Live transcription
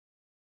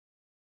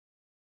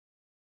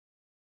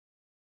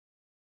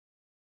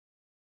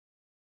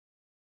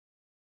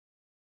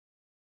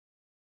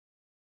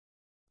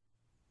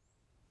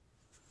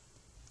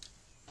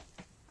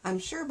I'm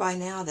sure by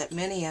now that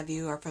many of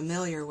you are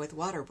familiar with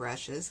water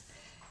brushes.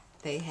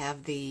 They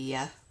have the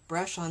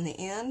brush on the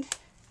end,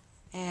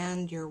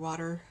 and your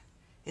water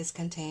is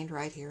contained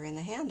right here in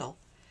the handle.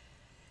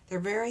 They're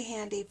very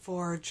handy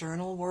for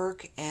journal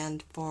work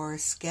and for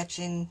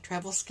sketching,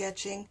 travel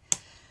sketching.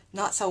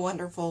 Not so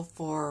wonderful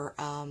for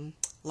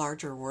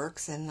larger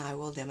works, and I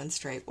will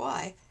demonstrate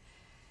why.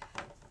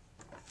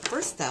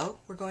 First though,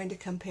 we're going to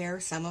compare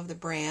some of the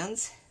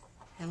brands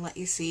and let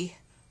you see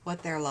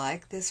what they're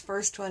like. This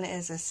first one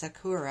is a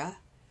Sakura,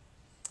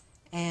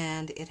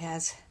 and it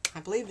has, I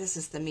believe this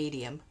is the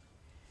medium.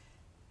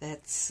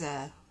 That's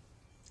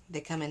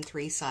they come in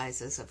 3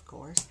 sizes, of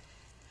course.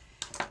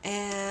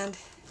 And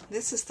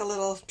this is the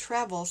little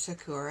travel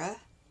Sakura,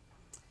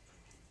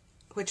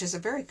 which is a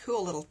very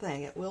cool little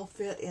thing. It will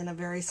fit in a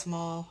very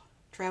small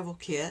travel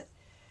kit,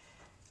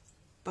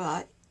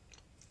 but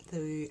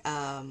the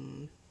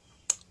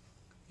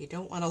you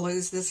don't want to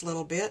lose this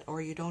little bit,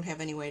 or you don't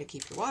have any way to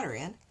keep your water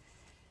in.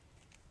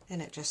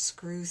 Then it just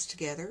screws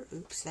together.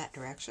 Oops, that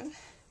direction.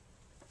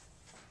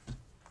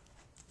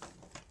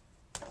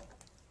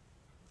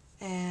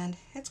 And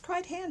it's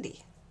quite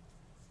handy.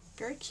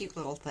 Very cute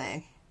little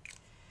thing.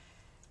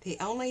 The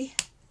only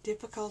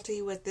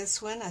difficulty with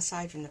this one,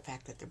 aside from the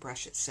fact that the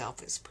brush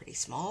itself is pretty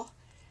small,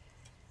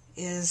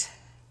 is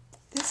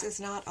this is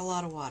not a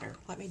lot of water.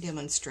 Let me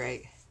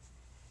demonstrate.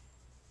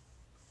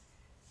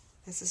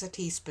 This is a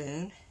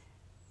teaspoon.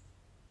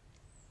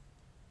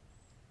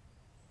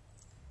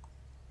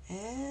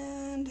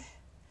 And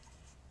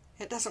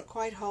it doesn't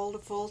quite hold a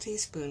full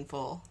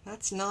teaspoonful.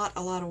 That's not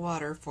a lot of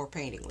water for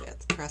painting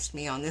with. Trust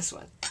me on this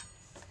one.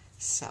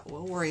 So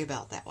we'll worry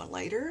about that one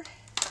later.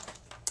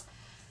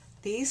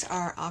 These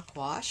are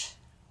Aquash,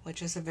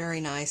 which is a very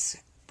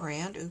nice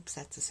brand. Oops,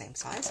 that's the same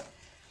size.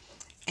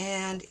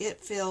 And it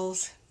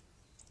fills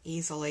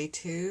easily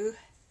too.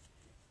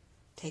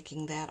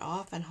 Taking that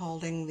off and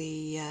holding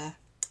the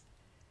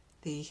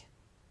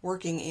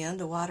working end,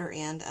 the water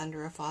end,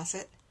 under a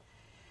faucet,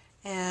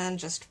 and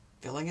just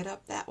filling it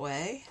up that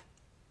way.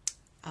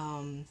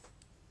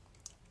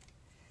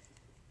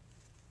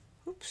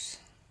 Oops.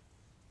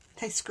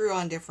 They screw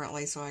on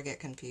differently, so I get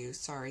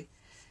confused. Sorry.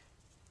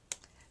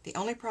 The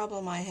only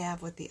problem I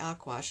have with the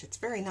Aquash, it's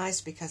very nice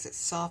because it's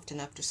soft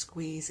enough to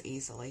squeeze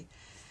easily,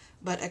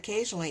 but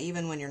occasionally,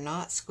 even when you're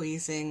not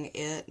squeezing,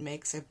 it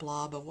makes a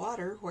blob of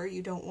water where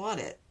you don't want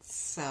it.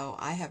 So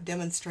I have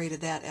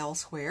demonstrated that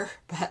elsewhere,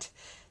 but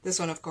this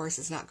one, of course,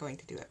 is not going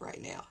to do it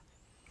right now.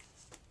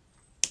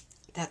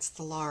 That's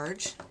the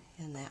large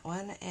in that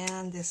one,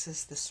 and this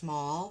is the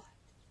small.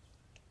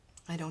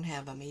 I don't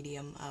have a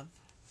medium of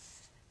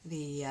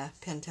the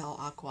Pentel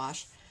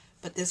Aquash,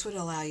 but this would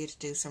allow you to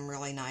do some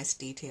really nice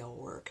detail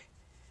work.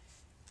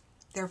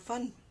 They're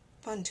fun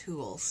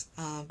tools,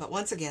 but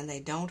once again, they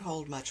don't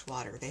hold much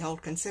water. They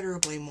hold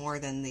considerably more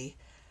than the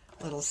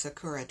little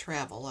Sakura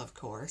Travel, of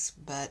course,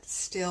 but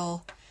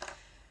still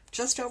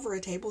just over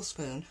a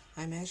tablespoon.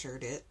 I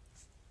measured it.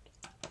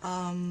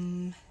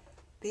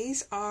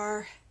 These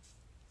are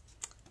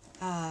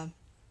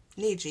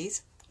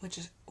Nijis,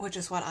 which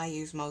is what I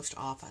use most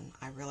often.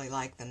 I really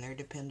like them. They're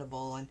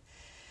dependable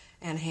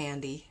and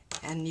handy,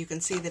 and you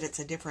can see that it's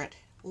a different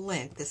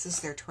length. This is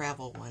their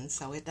travel one,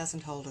 so it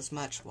doesn't hold as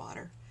much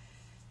water.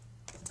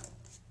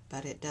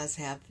 But it does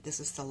have, this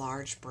is the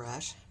large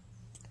brush.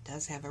 It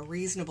does have a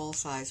reasonable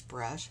size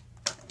brush.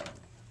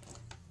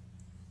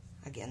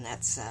 Again,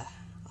 that's a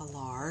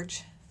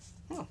large.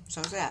 Oh,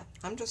 so's that.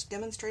 I'm just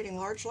demonstrating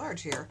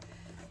large here.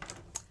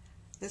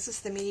 This is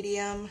the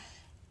medium,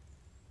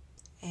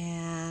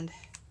 and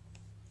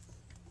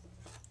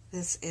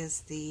this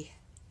is the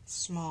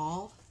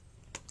small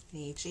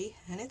Niji,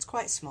 and it's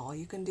quite small.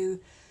 You can do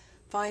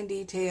fine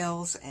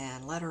details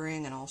and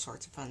lettering and all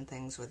sorts of fun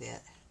things with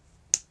it.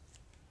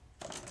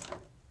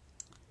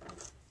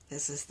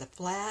 This is the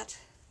flat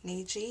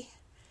Niji.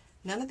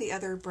 None of the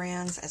other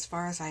brands, as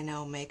far as I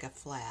know, make a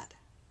flat.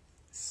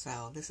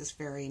 So this is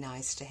very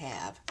nice to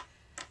have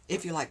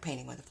if you like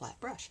painting with a flat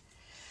brush.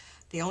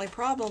 The only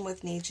problem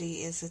with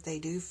Niji is that they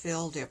do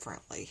fill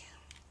differently.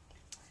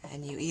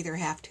 And you either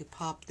have to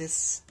pop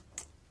this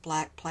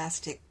black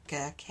plastic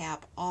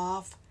cap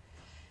off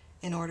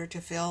in order to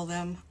fill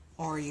them,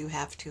 or you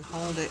have to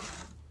hold it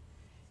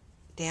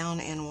down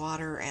in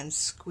water and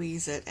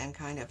squeeze it and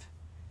kind of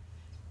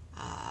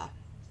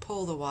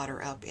pull the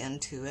water up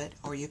into it,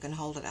 or you can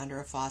hold it under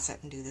a faucet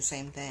and do the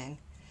same thing.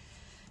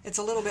 It's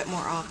a little bit more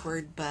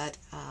awkward, but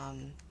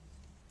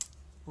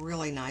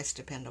really nice,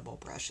 dependable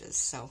brushes,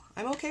 so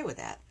I'm okay with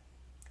that.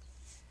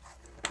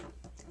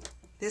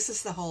 This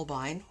is the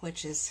Holbein,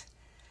 which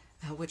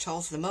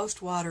holds the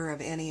most water of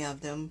any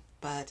of them,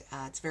 but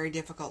it's very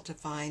difficult to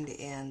find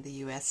in the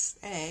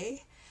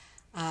USA.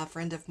 A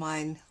friend of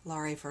mine,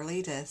 Laurie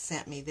Ferlita,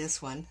 sent me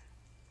this one,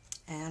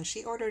 and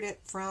she ordered it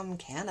from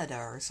Canada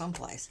or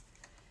someplace.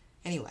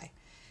 Anyway,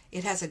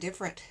 it has a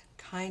different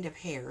kind of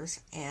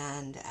hairs,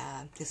 and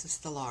this is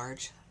the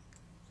large.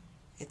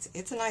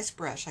 It's a nice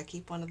brush. I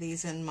keep one of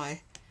these in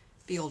my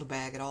field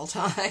bag at all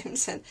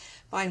times and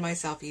find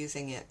myself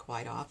using it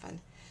quite often.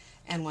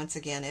 And once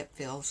again, it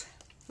fills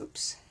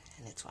Oops,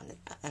 and it's one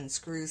that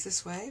unscrews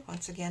this way.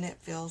 Once again, it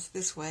fills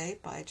this way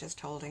by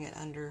just holding it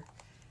under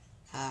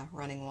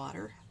running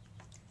water.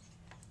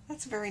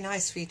 That's a very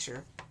nice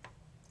feature.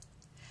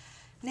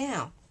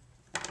 Now,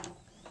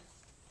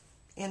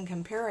 in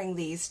comparing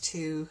these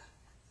to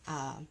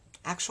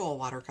actual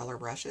watercolor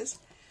brushes,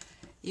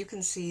 you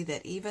can see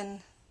that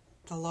even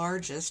the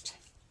largest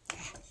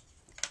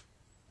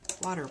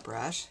water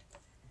brush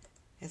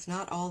is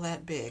not all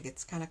that big.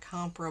 It's kind of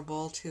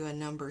comparable to a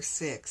number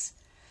 6.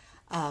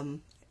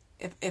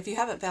 If you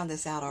haven't found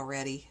this out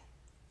already,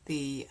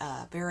 the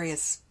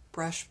various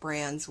brush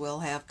brands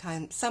will have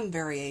some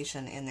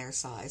variation in their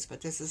size,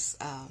 but this is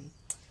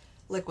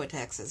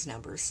Liquitex's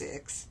number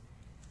 6.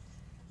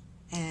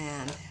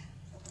 And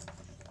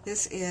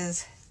this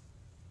is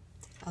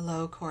a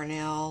Low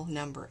Cornell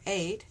number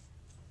 8,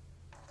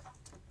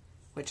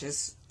 which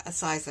is a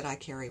size that I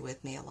carry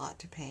with me a lot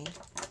to paint.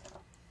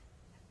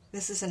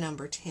 This is a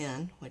number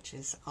 10, which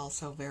is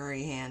also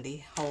very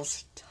handy.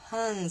 Holds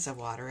tons of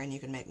water, and you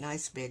can make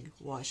nice big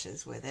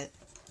washes with it.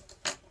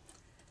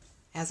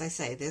 As I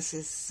say, this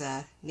is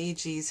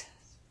Niji's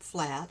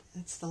flat.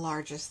 It's the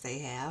largest they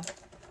have.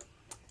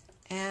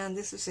 And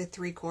this is a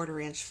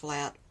 3/4 inch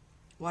flat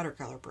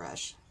watercolor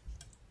brush.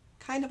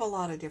 Kind of a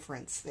lot of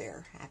difference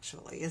there,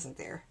 actually, isn't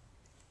there?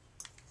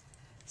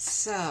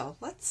 So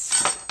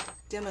let's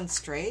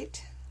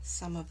demonstrate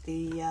some of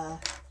these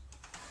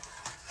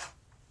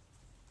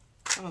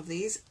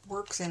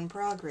works in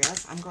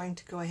progress. I'm going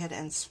to go ahead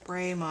and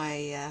spray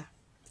my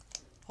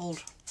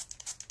old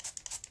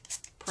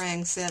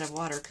Prang set of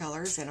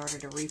watercolors in order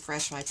to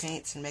refresh my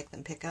paints and make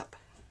them pick up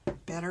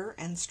better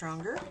and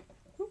stronger.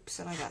 Oops,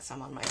 and I got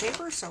some on my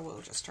paper, so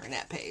we'll just turn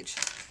that page.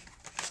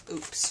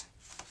 Oops.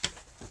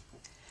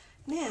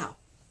 Now,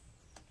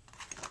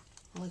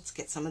 let's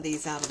get some of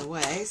these out of the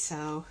way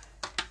so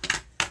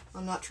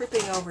I'm not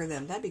tripping over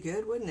them. That'd be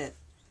good, wouldn't it?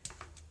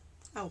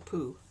 Oh,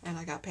 poo. And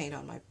I got paint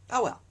on my...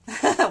 Oh, well.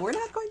 We're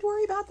not going to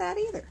worry about that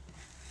either.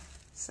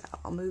 So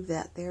I'll move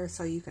that there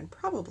so you can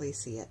probably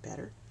see it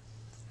better.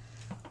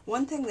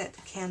 One thing that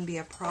can be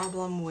a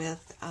problem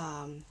with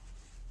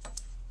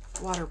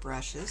water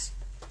brushes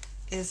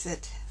is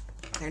that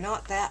they're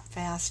not that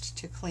fast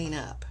to clean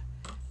up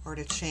or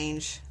to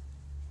change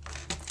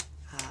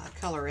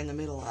color in the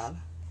middle of.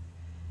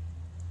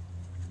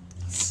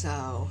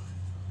 So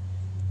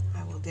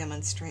I will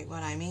demonstrate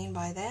what I mean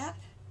by that.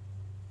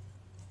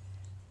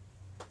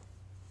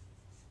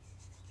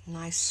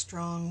 Nice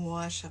strong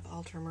wash of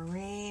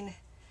ultramarine.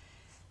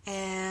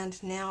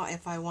 And now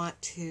if I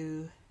want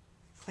to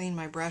clean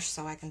my brush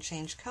so I can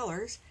change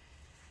colors,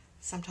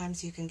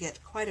 sometimes you can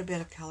get quite a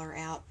bit of color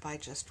out by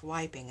just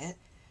wiping it,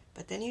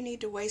 but then you need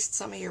to waste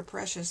some of your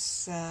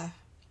precious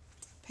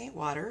paint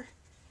water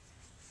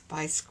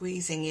by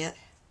squeezing it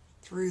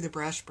through the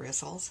brush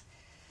bristles.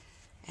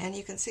 And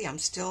you can see I'm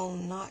still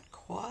not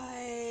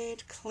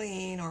quite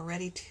clean or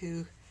ready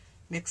to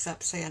mix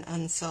up, say, an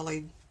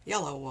unsullied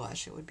yellow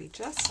wash. It would be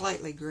just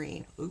slightly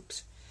green.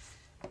 Oops.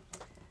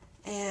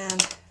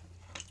 And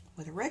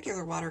with a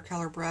regular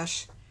watercolor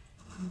brush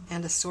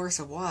and a source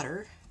of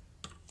water,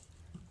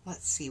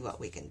 let's see what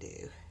we can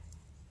do.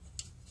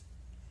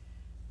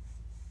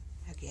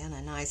 Again,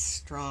 a nice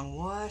strong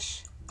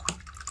wash.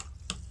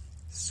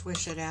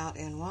 Swish it out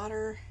in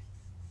water,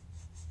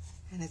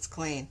 and it's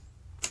clean.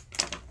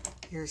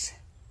 There's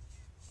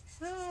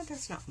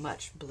not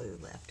much blue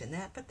left in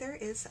that, but there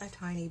is a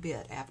tiny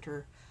bit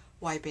after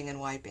wiping and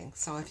wiping.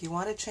 So if you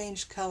want to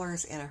change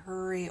colors in a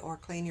hurry or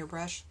clean your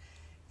brush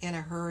in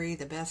a hurry,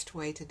 the best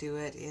way to do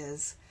it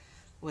is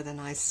with a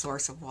nice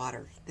source of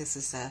water. This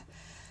is a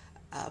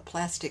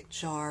plastic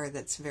jar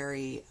that's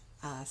very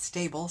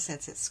stable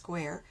since it's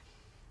square,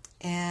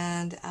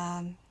 and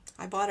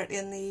I bought it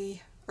in the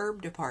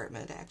herb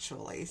department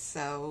actually,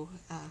 so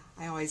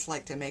I always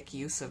like to make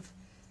use of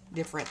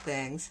different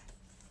things.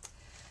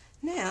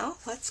 Now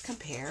let's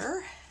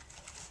compare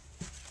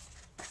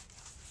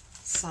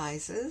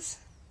sizes.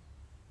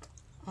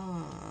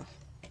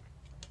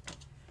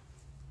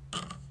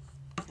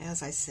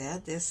 As I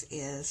said, this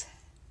is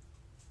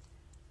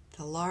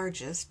the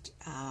largest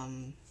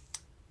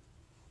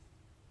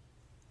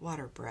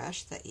water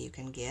brush that you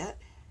can get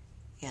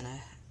in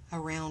a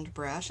round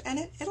brush,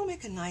 and it'll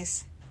make a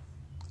nice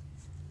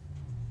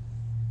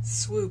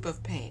swoop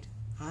of paint.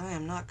 I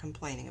am not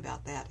complaining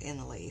about that in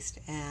the least,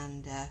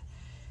 and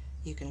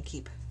you can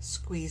keep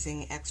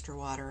squeezing extra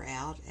water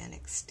out and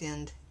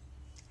extend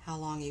how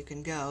long you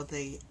can go.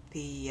 The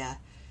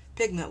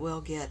pigment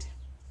will get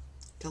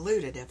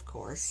diluted, of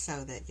course,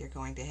 so that you're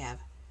going to have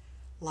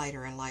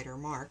lighter and lighter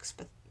marks,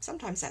 but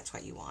sometimes that's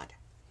what you want.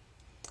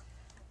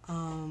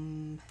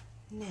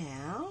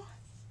 Now,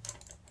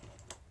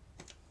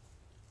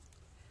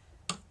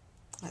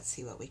 let's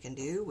see what we can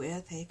do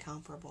with a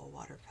comparable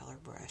watercolor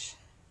brush.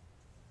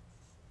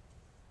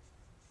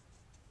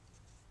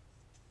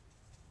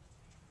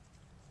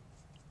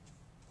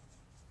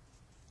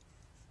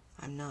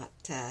 I'm not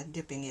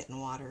dipping it in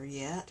water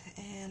yet,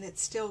 and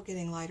it's still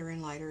getting lighter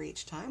and lighter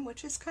each time,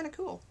 which is kind of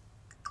cool.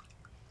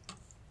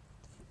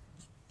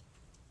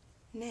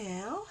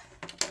 Now,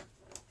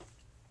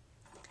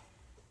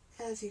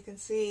 As you can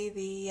see,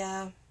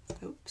 the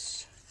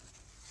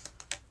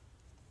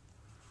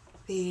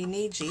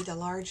Niji, the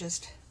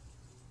largest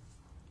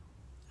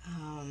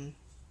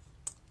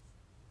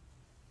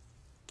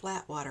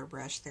flat water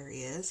brush there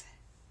is,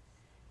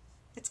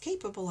 it's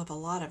capable of a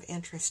lot of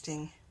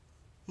interesting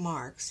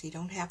marks. You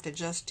don't have to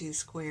just do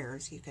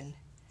squares. You can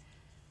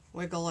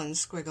wiggle and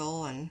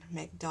squiggle and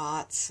make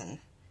dots and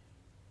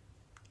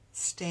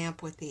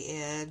stamp with the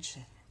edge,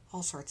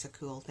 all sorts of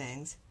cool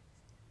things.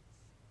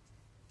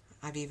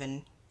 I've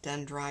even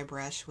done dry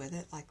brush with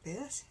it like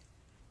this.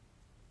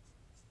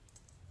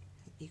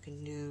 You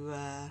can do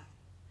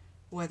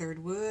weathered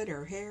wood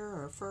or hair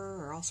or fur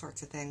or all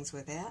sorts of things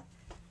with that.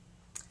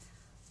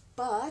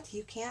 But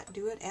you can't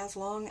do it as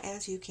long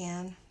as you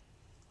can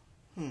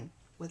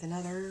with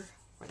another,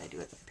 where'd I do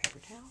it with my paper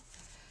towel?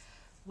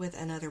 With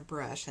another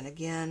brush. And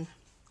again,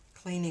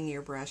 cleaning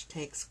your brush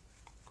takes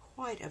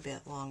quite a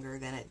bit longer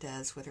than it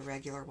does with a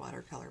regular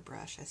watercolor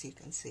brush, as you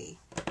can see.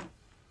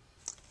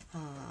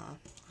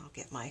 I'll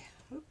get my,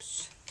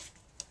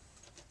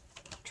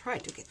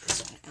 tried to get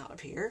this one out of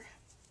here.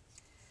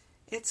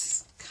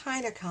 It's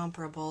kind of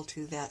comparable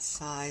to that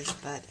size,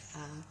 but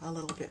a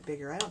little bit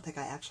bigger. I don't think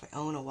I actually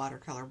own a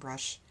watercolor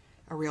brush,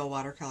 a real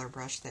watercolor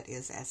brush that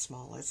is as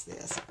small as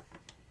this.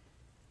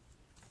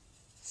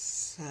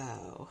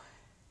 So,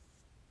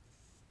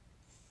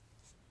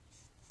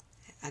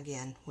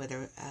 again, with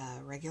a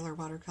regular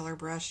watercolor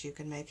brush, you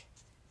can make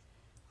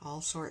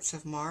all sorts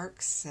of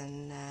marks,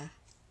 and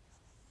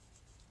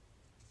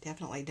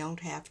definitely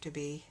don't have to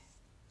be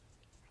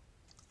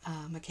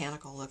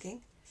mechanical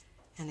looking.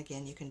 And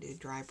again, you can do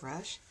dry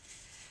brush.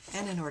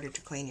 And in order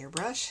to clean your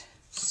brush,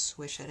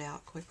 swish it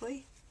out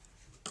quickly.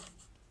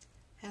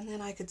 And then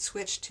I could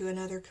switch to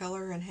another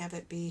color and have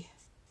it be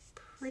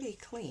pretty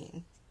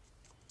clean.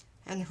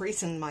 And the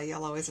reason my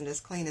yellow isn't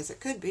as clean as it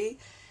could be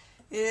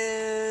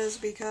is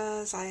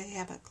because I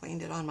haven't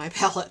cleaned it on my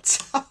palette.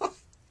 So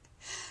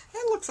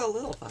it looks a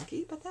little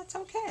funky, but that's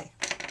okay.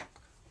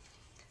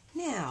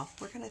 Now,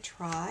 we're going to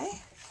try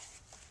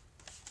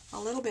a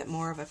little bit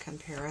more of a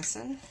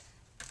comparison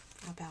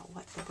about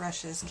what the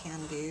brushes can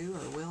do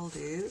or will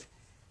do.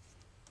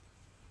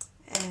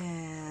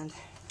 And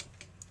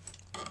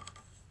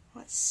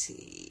let's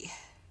see.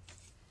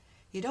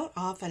 You don't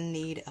often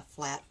need a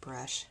flat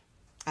brush,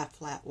 a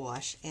flat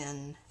wash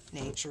in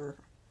nature.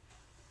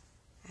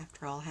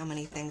 After all, how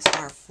many things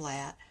are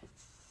flat?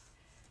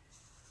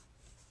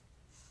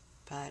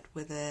 But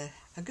with a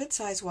good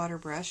size water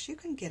brush, you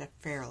can get a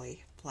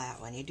fairly flat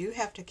one. You do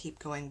have to keep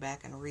going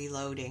back and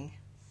reloading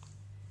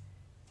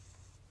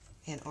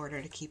in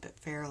order to keep it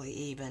fairly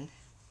even.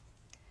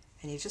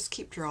 And you just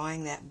keep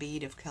drawing that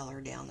bead of color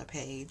down the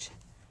page.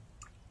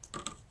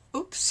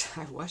 Oops,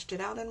 I washed it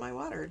out in my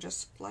water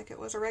just like it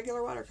was a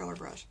regular watercolor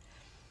brush.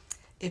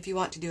 If you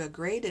want to do a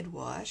graded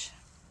wash,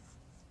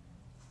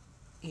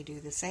 you do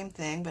the same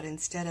thing, but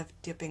instead of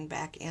dipping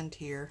back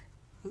into your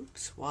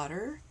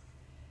water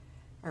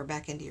or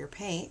back into your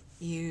paint,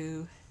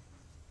 you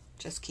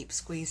just keep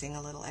squeezing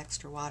a little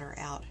extra water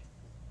out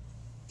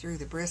through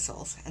the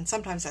bristles, and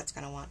sometimes that's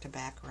going to want to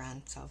back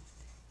run, so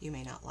you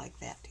may not like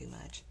that too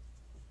much.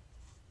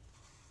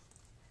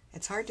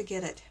 It's hard to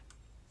get it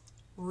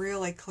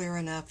really clear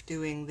enough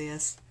doing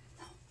this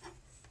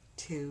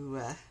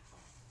to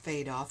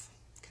fade off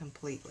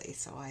completely,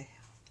 so I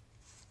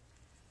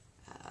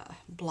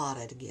blot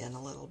it again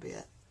a little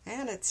bit,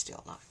 and it's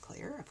still not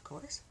clear, of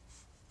course,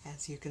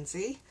 as you can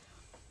see.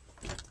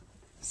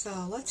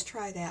 So let's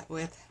try that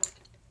with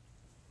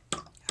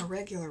a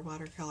regular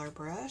watercolor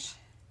brush.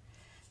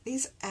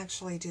 These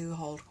actually do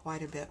hold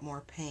quite a bit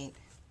more paint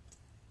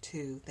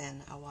too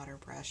than a water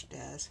brush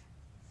does.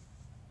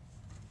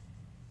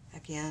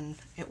 Again,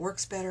 it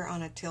works better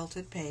on a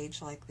tilted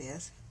page like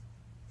this.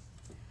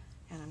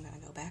 And I'm going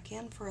to go back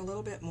in for a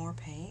little bit more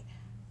paint.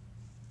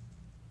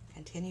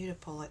 Continue to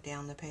pull it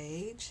down the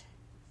page.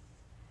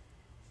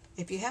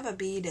 If you have a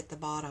bead at the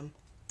bottom,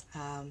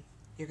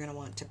 you're going to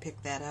want to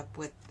pick that up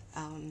with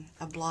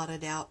a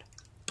blotted out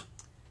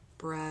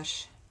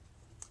brush.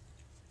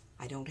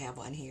 I don't have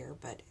one here,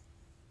 but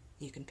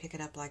you can pick it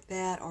up like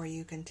that, or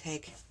you can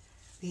take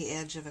the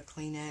edge of a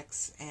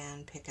Kleenex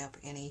and pick up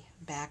any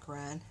back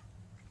run.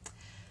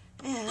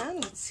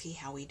 And let's see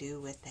how we do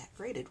with that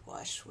graded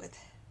wash with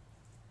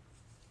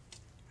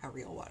a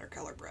real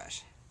watercolor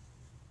brush.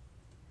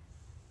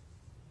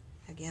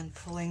 Again,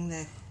 pulling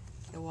the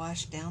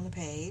wash down the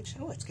page.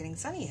 Oh, it's getting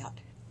sunny out.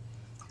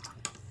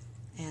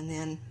 And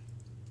then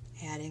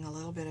adding a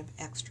little bit of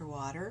extra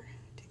water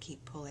to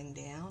keep pulling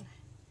down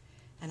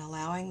and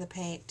allowing the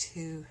paint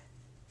to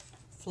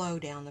flow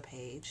down the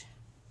page.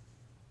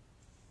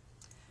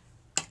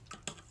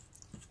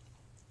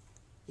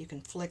 You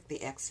can flick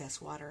the excess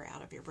water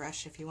out of your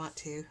brush if you want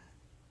to.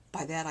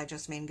 By that I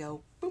just mean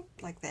go boop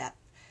like that.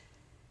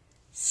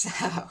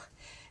 So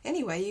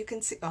anyway, you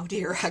can see, oh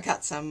dear, I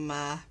got some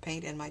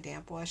paint in my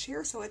damp wash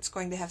here, so it's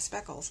going to have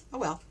speckles. Oh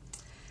well,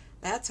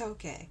 that's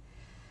okay.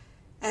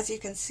 As you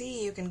can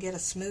see, you can get a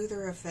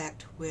smoother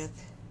effect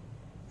with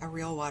a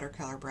real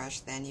watercolor brush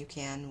than you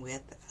can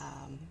with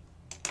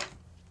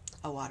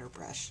a water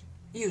brush,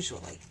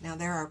 usually. Now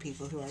there are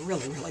people who are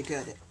really, really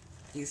good at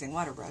using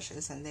water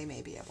brushes, and they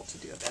may be able to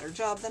do a better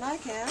job than I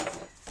can.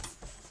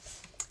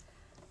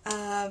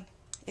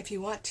 If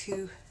you want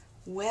to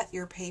wet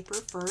your paper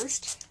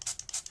first,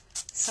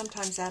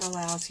 sometimes that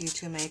allows you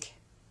to make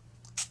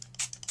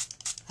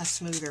a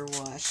smoother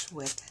wash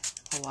with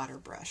a water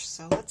brush.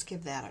 So let's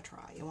give that a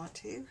try. You want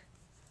to?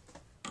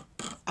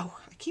 Oh,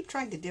 I keep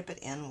trying to dip it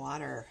in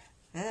water.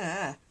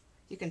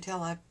 You can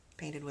tell I've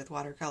painted with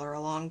watercolor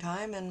a long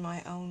time in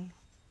my own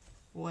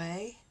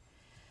way.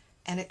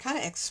 And it kind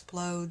of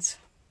explodes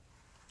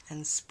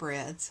and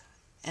spreads.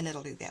 And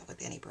it'll do that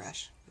with any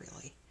brush,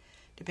 really,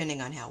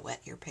 depending on how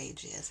wet your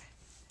page is.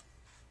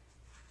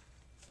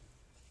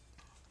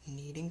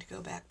 Needing to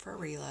go back for a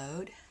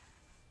reload.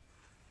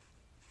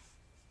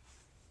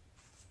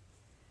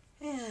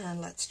 And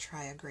let's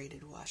try a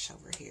graded wash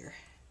over here.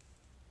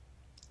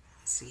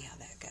 See how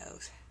that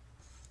goes.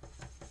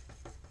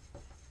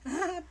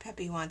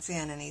 Peppy wants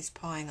in and he's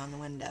pawing on the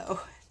window.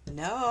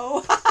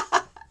 No!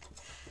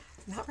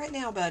 Not right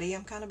now, buddy.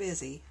 I'm kind of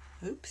busy.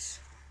 Oops.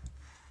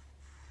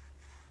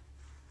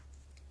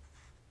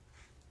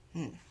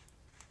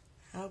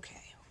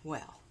 Okay,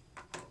 well.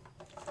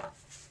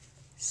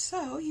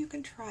 So you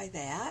can try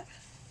that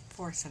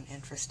for some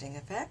interesting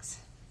effects.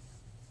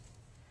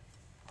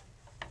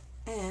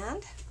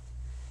 And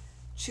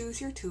choose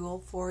your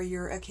tool for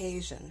your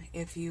occasion.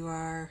 If you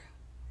are,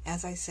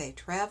 as I say,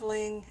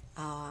 traveling,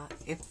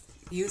 if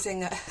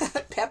using,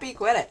 Peppy,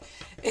 quit it.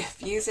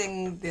 If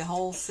using the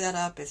whole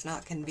setup is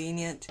not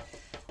convenient,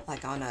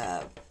 like on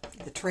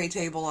the tray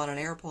table on an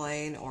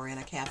airplane or in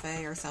a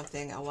cafe or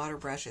something, a water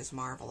brush is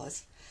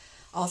marvelous.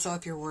 Also,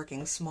 if you're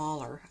working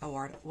smaller, a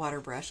water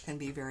brush can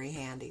be very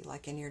handy,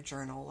 like in your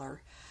journal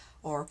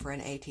or for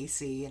an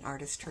ATC, an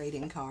artist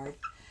trading card.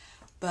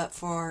 But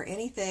for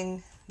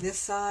anything this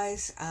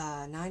size,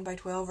 9 by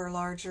 12 or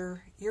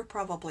larger, you're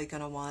probably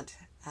going to want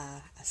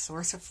a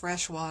source of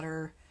fresh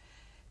water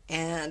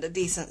and a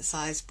decent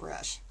sized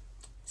brush.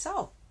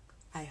 So,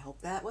 I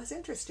hope that was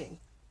interesting.